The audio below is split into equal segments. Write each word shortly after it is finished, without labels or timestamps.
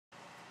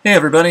Hey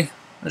everybody,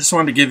 I just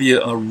wanted to give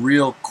you a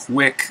real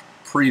quick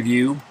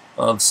preview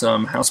of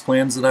some house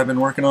plans that I've been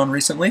working on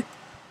recently.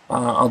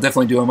 I'll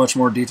definitely do a much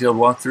more detailed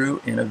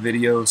walkthrough in a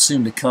video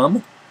soon to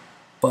come,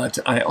 but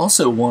I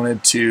also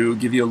wanted to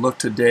give you a look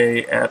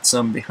today at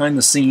some behind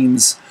the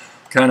scenes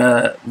kind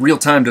of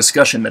real-time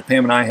discussion that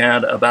Pam and I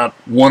had about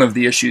one of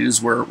the issues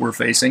we're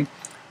facing.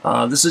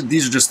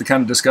 These are just the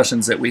kind of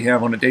discussions that we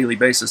have on a daily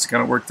basis to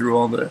kind of work through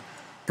all the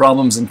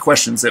problems and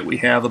questions that we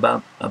have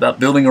about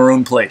building our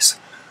own place.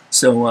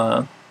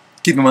 So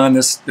keep in mind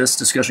this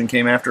discussion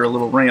came after a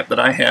little rant that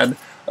I had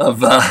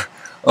of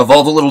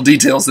all the little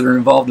details that are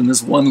involved in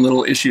this one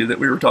little issue that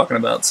we were talking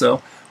about.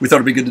 So we thought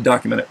it'd be good to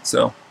document it.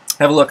 So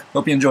have a look.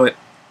 Hope you enjoy it.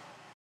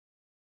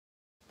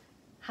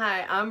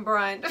 Hi, I'm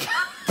Brian.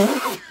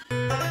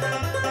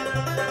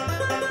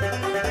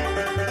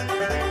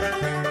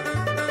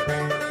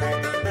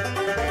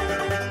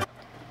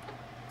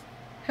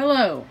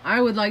 Hello,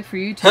 I would like for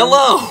you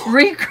to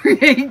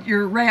recreate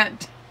your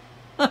rant.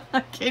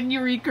 Can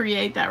you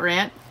recreate that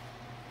rant?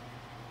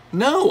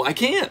 No, I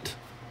can't.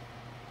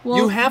 Well,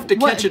 you have to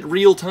catch it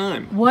real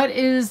time. What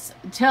is,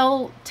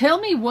 tell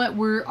me what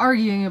we're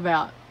arguing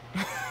about.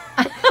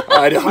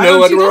 I don't know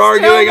what we're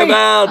arguing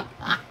about.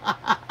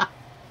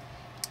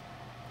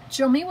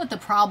 Show me what the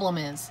problem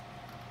is.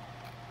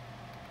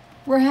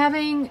 We're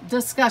having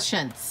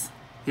discussions.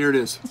 Here it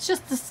is. It's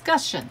just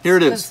discussions. Here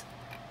it is.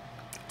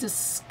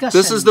 Discussions.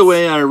 This is the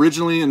way I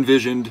originally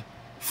envisioned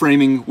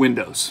framing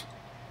windows.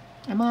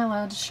 Am I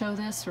allowed to show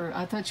this, or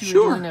I thought you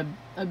Sure. were doing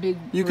a big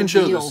You reveal, can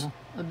show this.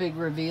 a big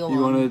reveal. You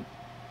want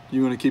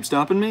to keep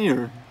stopping me,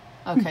 or?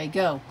 Okay,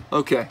 go.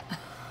 Okay.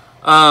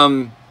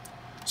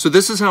 So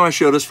this is how I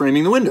showed us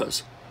framing the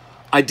windows.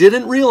 I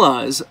didn't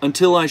realize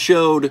until I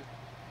showed,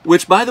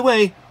 which by the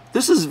way,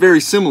 this is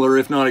very similar,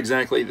 if not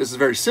exactly, this is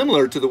very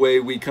similar to the way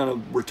we kind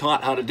of were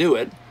taught how to do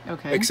it.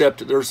 Okay.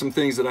 Except there are some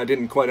things that I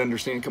didn't quite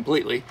understand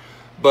completely.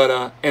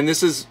 But, and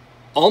this is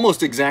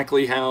almost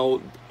exactly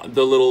how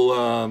the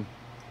little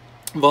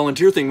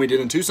volunteer thing we did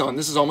in Tucson,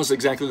 this is almost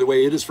exactly the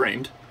way it is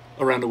framed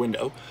around a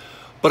window.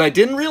 But I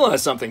didn't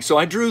realize something, so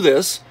I drew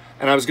this,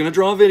 and I was going to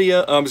draw a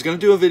video, I was going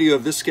to do a video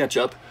of this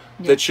SketchUp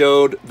that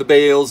showed the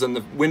bales and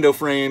the window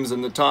frames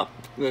and the top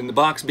and the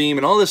box beam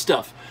and all this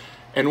stuff.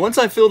 And once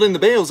I filled in the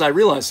bales, I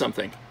realized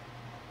something.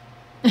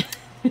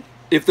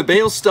 If the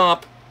bales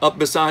stop up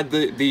beside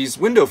these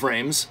window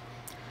frames,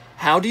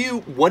 what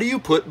do you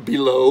put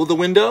below the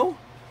window,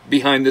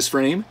 behind this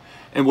frame,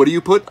 and what do you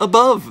put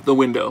above the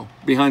window,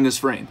 behind this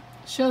frame?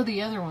 Show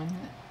the other one.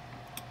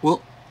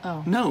 Well,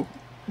 oh, no.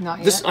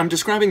 Not yet. I'm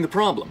describing the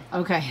problem.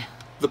 Okay.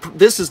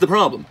 This is the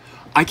problem.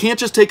 I can't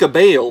just take a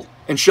bale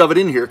and shove it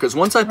in here, because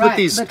once I put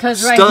these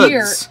studs... right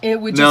here, it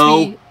would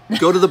just be...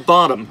 go to the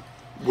bottom.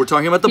 We're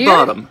talking about the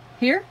bottom.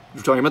 Here?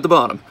 We're talking about the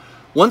bottom.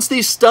 Once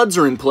these studs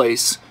are in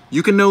place,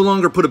 you can no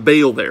longer put a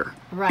bale there.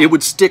 Right. It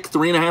would stick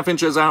 3.5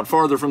 inches out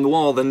farther from the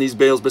wall than these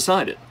bales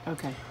beside it.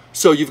 Okay.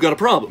 So you've got a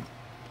problem.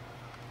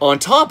 On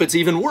top, it's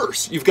even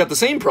worse. You've got the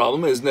same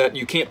problem, is that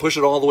you can't push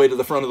it all the way to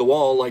the front of the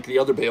wall like the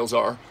other bales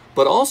are.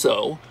 But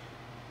also,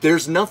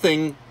 there's no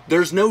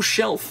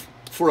shelf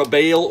for a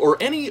bale or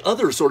any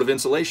other sort of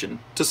insulation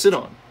to sit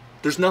on.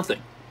 There's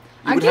nothing.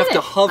 You would have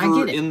to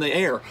hover in the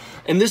air.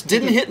 And this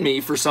didn't hit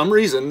me for some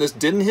reason. This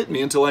didn't hit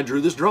me until I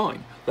drew this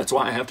drawing. That's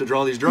why I have to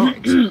draw these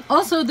drawings.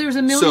 Also, there's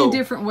a million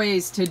different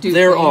ways to do things.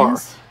 There are.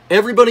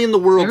 Everybody in the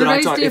world that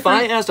I talk to, if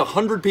I asked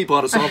 100 people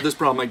how to solve this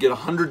problem, I'd get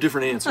 100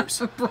 different answers.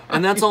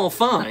 And that's all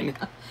fine,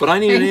 but I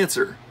need an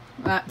answer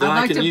that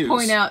I can use. I'd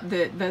like to point out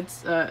that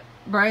that's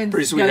Brian's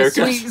pretty sweet got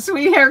haircut. a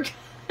sweet haircut.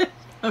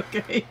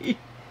 Okay.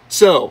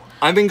 So,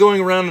 I've been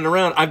going around and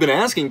around. I've been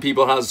asking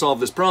people how to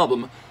solve this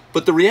problem,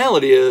 but the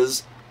reality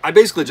is, I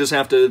basically just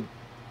have to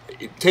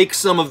take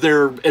some of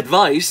their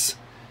advice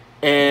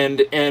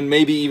and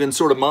maybe even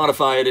sort of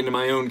modify it into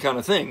my own kind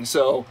of thing.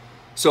 So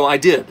I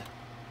did.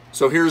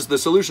 So here's the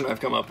solution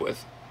I've come up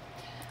with.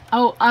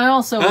 Oh, I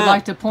also would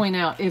like to point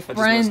out, if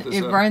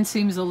Brian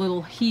seems a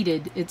little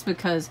heated, it's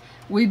because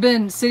we've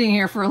been sitting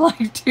here for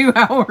like 2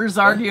 hours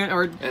arguing,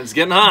 and it's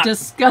getting hot.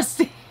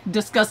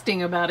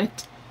 Disgusting about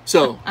it.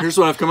 So here's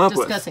what I've come up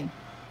with. Discussing.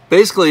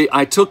 Basically,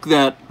 I took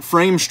that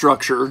frame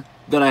structure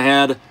that I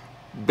had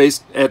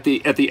based at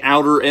the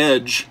outer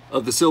edge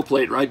of the sill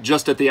plate, right?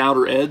 Just at the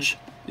outer edge.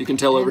 You can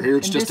tell over here,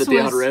 it's just at the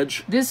outer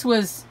edge. This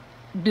was...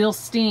 Bill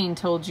Steen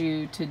told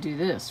you to do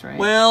this, right?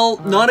 Well,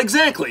 not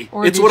exactly.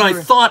 It's what I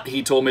thought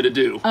he told me to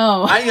do.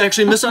 Oh. I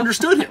actually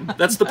misunderstood him.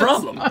 That's the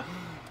problem.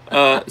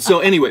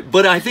 So anyway,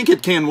 but I think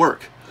it can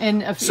work.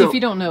 And if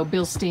you don't know,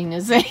 Bill Steen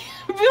is a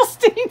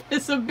big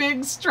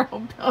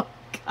strawbale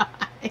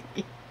guy.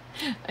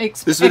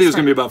 This video is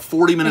going to be about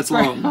 40 minutes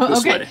long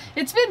this way.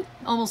 It's been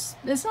almost,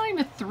 it's not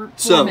even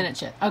 4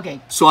 minutes yet. Okay.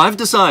 So I've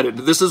decided,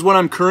 this is what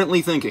I'm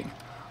currently thinking.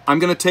 I'm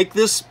going to take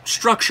this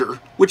structure,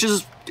 which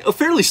is a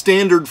fairly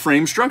standard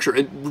frame structure.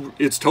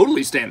 It's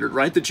totally standard,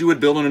 right? That you would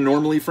build in a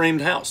normally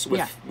framed house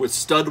with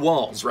stud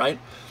walls, right?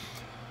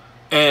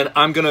 And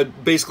I'm going to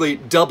basically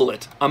double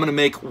it. I'm going to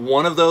make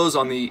one of those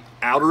on the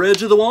outer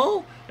edge of the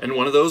wall and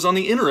one of those on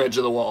the inner edge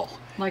of the wall.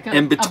 Like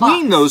and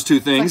between those two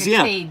things,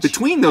 like cage.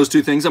 between those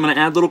two things, I'm going to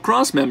add little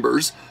cross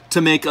members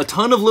to make a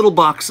ton of little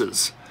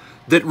boxes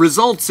that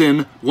results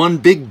in one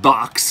big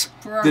box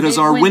that is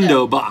our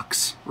window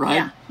box,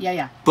 right?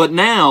 Yeah. But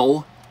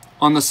now,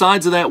 on the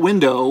sides of that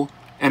window,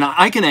 and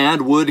I can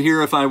add wood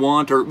here if I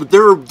want, or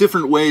there are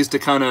different ways to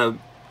kind of,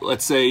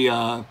 let's say,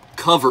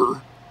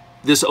 cover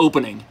this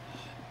opening.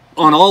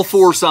 On all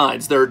four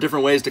sides, there are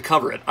different ways to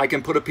cover it. I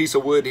can put a piece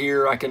of wood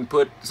here, I can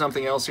put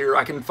something else here,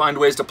 I can find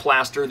ways to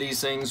plaster these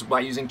things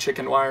by using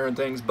chicken wire and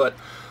things, but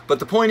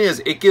the point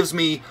is, it gives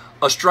me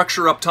a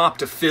structure up top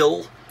to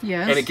fill,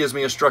 and it gives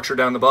me a structure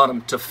down the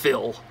bottom to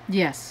fill.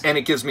 And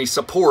it gives me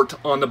support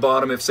on the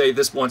bottom if, say,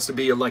 this wants to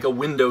be like a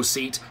window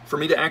seat for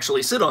me to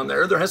actually sit on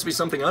there. There has to be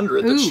something under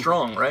it that's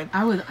strong, right?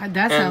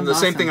 And the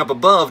same thing up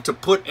above, to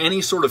put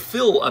any sort of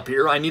fill up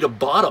here, I need a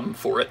bottom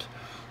for it.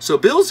 So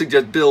Bill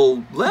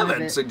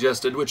Levin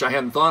suggested, which I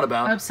hadn't thought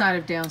about. Upside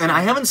of downside. And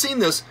I haven't seen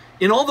this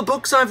in all the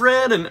books I've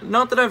read, and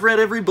not that I've read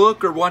every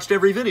book or watched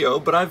every video,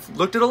 but I've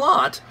looked at a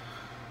lot.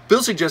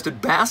 Bill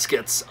suggested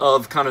baskets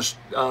of kind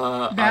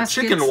of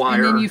chicken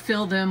wire, and then you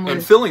fill them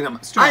with filling them.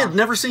 straw. I had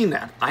never seen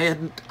that. I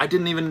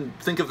didn't even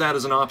think of that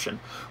as an option.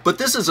 But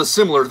this is a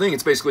similar thing.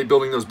 It's basically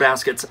building those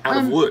baskets out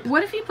of wood.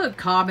 What if you put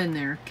cob in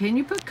there? Can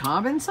you put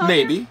cob inside?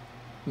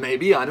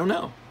 Maybe. I don't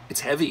know.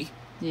 It's heavy.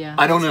 Yeah,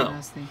 I don't know. What I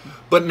was thinking.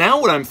 But now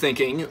what I'm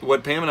thinking,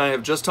 what Pam and I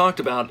have just talked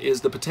about,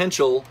 is the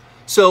potential.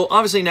 So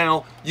obviously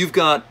now you've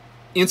got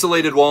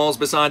insulated walls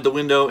beside the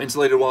window,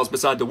 insulated walls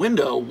beside the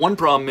window. One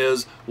problem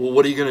is, well,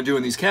 what are you going to do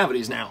in these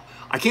cavities now?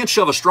 I can't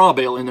shove a straw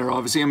bale in there,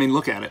 obviously. I mean,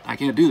 look at it. I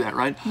can't do that,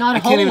 right? Not a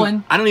whole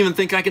one. I don't even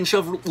think I can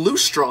shove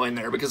loose straw in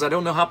there because I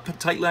don't know how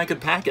tightly I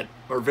could pack it,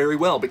 or very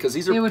well, because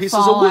these are pieces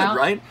of wood,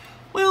 right?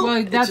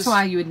 Well, that's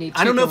why you would need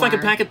chicken I don't know if wire. I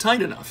could pack it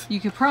tight enough. You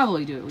could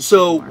probably do it with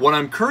So what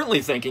I'm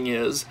currently thinking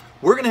is,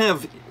 we're going to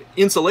have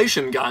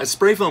insulation guys,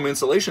 spray foam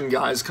insulation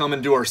guys, come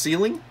and do our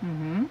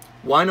ceiling.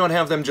 Why not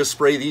have them just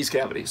spray these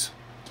cavities?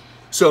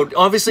 So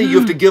obviously you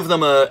have to give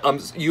them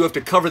you have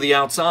to cover the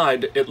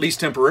outside, at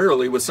least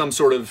temporarily, with some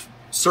sort of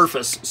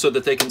surface so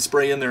that they can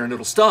spray in there and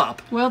it'll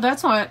stop. Well,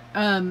 that's what,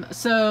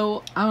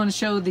 so I want to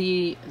show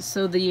the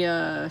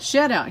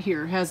shed out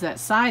here has that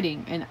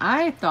siding, and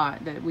I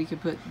thought that we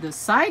could put the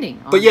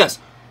siding on. But yes,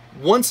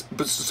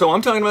 so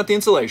I'm talking about the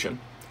insulation.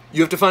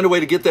 You have to find a way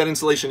to get that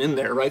insulation in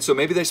there, right? So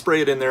maybe they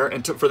spray it in there,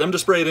 and for them to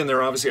spray it in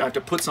there, obviously I have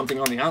to put something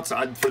on the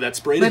outside for that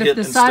spray to hit and stop.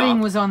 But if the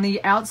siding was on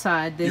the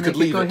outside, then they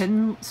could go ahead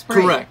and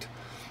spray Correct.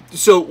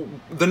 So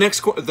the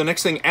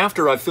next thing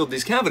after I've filled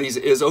these cavities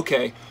is,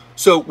 okay,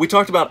 so we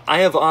talked about I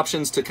have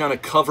options to kind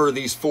of cover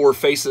these four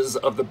faces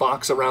of the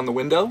box around the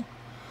window.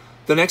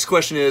 The next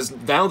question is,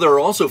 now there are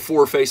also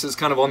four faces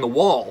kind of on the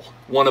wall.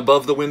 One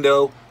above the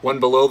window, one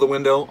below the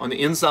window on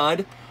the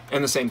inside,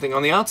 and the same thing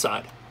on the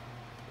outside.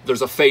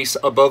 There's a face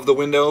above the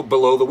window,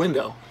 below the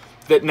window.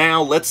 That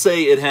now, let's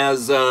say it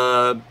has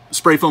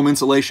spray foam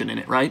insulation in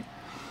it, right?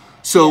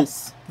 So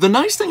the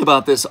nice thing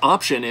about this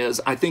option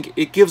is, I think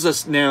it gives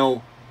us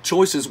now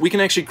choices. We can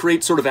actually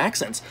create sort of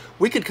accents.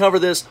 We could cover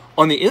this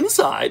on the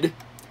inside.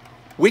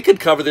 We could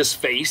cover this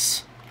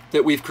face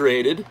that we've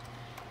created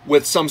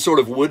with some sort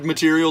of wood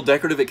material,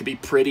 decorative. It could be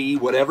pretty,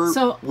 whatever.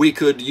 So we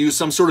could use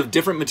some sort of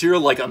different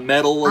material, like a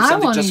metal or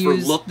something, just for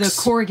looks.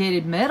 The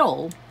corrugated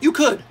metal. You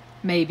could.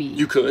 Maybe.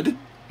 You could.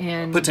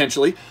 And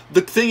potentially.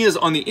 The thing is,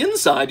 on the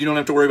inside, you don't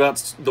have to worry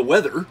about the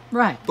weather.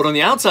 Right. But on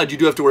the outside, you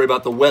do have to worry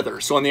about the weather.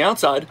 So on the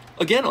outside,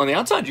 again,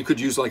 you could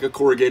use like a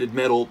corrugated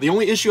metal. The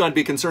only issue I'd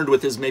be concerned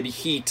with is maybe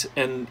heat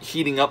and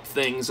heating up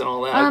things and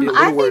all that. I'd be a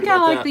little worried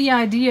about that. I like the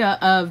idea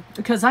of,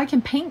 because I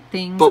can paint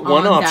things but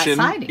one on option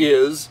that siding.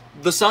 Is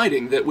the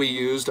siding that we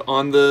used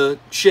on the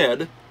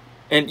shed.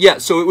 And yeah,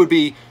 so it would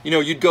be,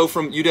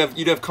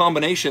 you'd have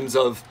combinations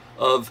of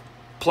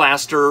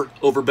plaster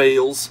over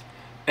bales,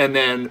 and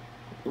then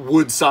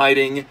wood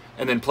siding,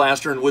 and then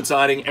plaster and wood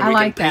siding, and we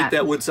can paint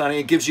that wood siding.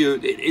 It gives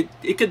you,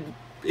 it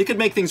could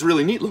make things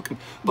really neat looking.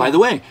 By the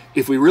way,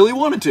 if we really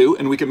wanted to,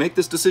 and we can make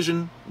this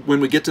decision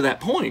when we get to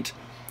that point,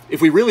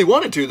 if we really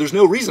wanted to, there's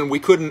no reason we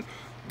couldn't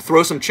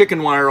throw some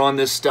chicken wire on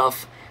this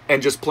stuff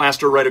and just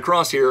plaster right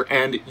across here,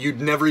 and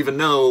you'd never even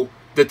know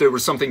that there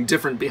was something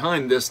different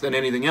behind this than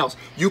anything else.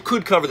 You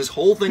could cover this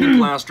whole thing in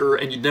plaster,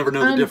 and you'd never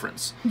know the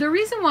difference. The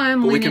reason why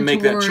I'm leaning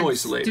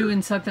towards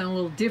doing something a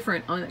little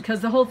different on it,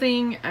 because the whole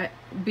thing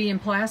being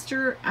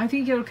plaster, I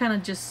think it'll kind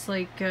of just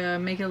like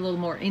make it a little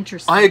more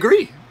interesting. I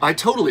agree. I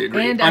totally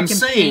agree. And I'm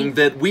saying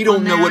that we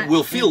don't know what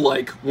we'll feel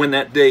like when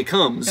that day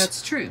comes.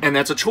 That's true. And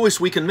that's a choice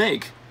we can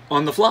make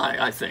on the fly,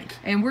 I think.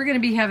 And we're going to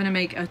be having to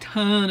make a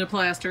ton of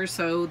plaster,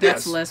 so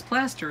that's less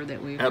plaster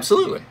that we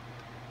absolutely.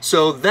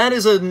 So that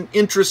is an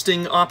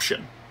interesting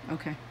option.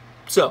 Okay.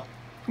 So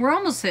we're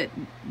almost at.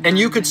 And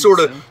you could sort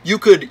of, you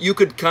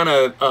could kind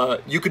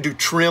of, you could do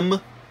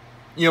trim,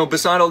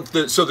 beside all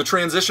the, so the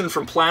transition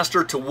from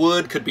plaster to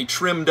wood could be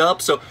trimmed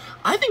up. So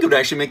I think it would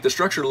actually make the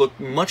structure look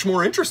much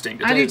more interesting,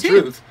 to tell you the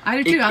truth.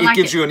 I do too. It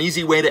gives you an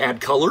easy way to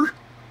add color,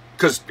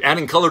 because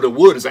adding color to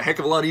wood is a heck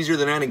of a lot easier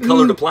than adding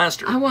color to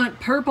plaster. I want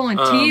purple and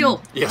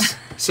teal. Yes.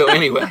 So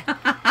anyway.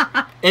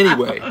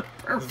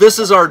 this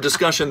is our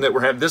discussion that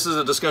we're having. This is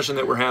a discussion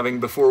that we're having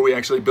before we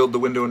actually build the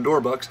window and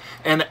door bucks.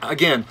 And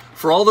again,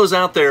 for all those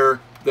out there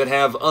that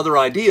have other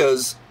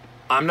ideas,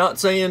 I'm not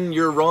saying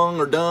you're wrong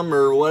or dumb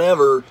or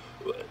whatever.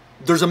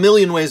 There's a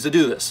million ways to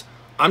do this.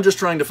 I'm just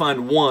trying to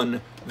find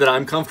one that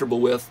I'm comfortable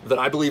with, that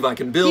I believe I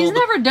can build. He's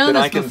never done that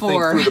this I can before.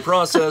 think through the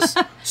process.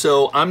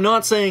 So I'm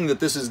not saying that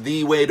this is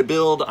the way to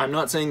build. I'm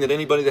not saying that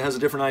anybody that has a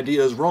different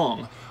idea is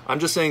wrong. I'm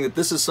just saying that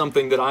this is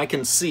something that I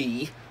can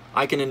see,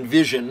 I can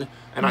envision,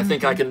 and I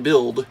think I can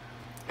build.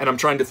 And I'm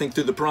trying to think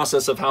through the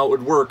process of how it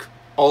would work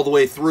all the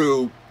way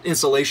through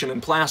insulation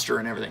and plaster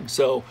and everything.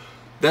 So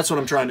that's what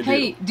I'm trying to do.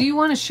 Hey, do you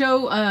want to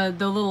show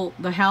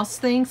the house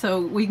thing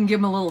so we can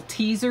give them a little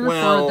teaser for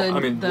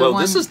the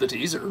this is the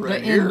teaser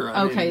right here.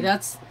 Okay,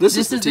 this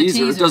is the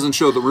teaser. It doesn't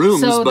show the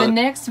rooms. So but the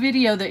next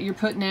video that you're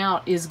putting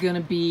out is going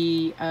to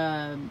be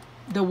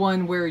the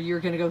one where you're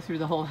going to go through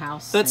the whole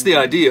house. That's the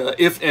idea.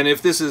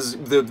 If this is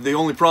the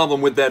only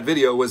problem with that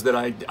video was that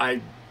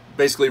I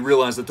basically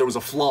realized that there was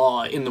a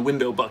flaw in the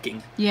window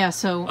bucking. Yeah.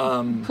 So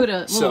put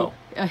a little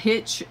a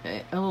hitch,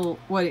 a little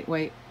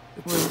wait.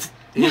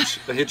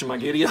 A hitch in my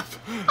giddy up.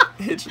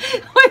 Hitch.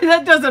 Wait,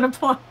 that doesn't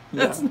apply.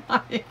 That's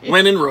not it.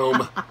 When in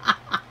Rome.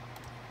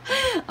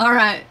 All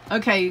right.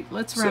 Okay,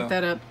 let's wrap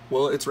that up.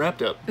 Well, it's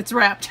wrapped up. It's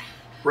wrapped.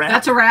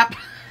 That's a wrap.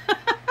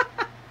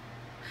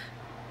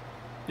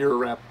 You're a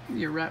wrap.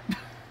 You're a wrap.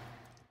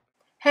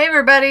 Hey,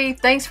 everybody.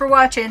 Thanks for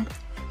watching.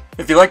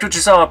 If you liked what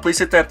you saw, please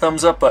hit that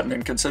thumbs up button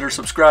and consider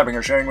subscribing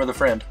or sharing with a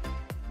friend.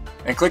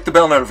 And click the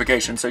bell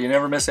notification so you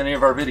never miss any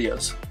of our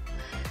videos.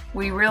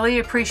 We really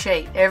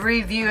appreciate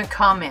every view and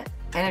comment.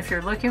 And if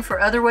you're looking for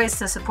other ways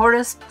to support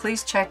us,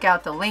 please check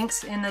out the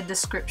links in the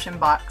description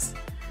box.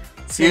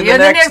 See you in the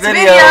next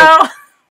video.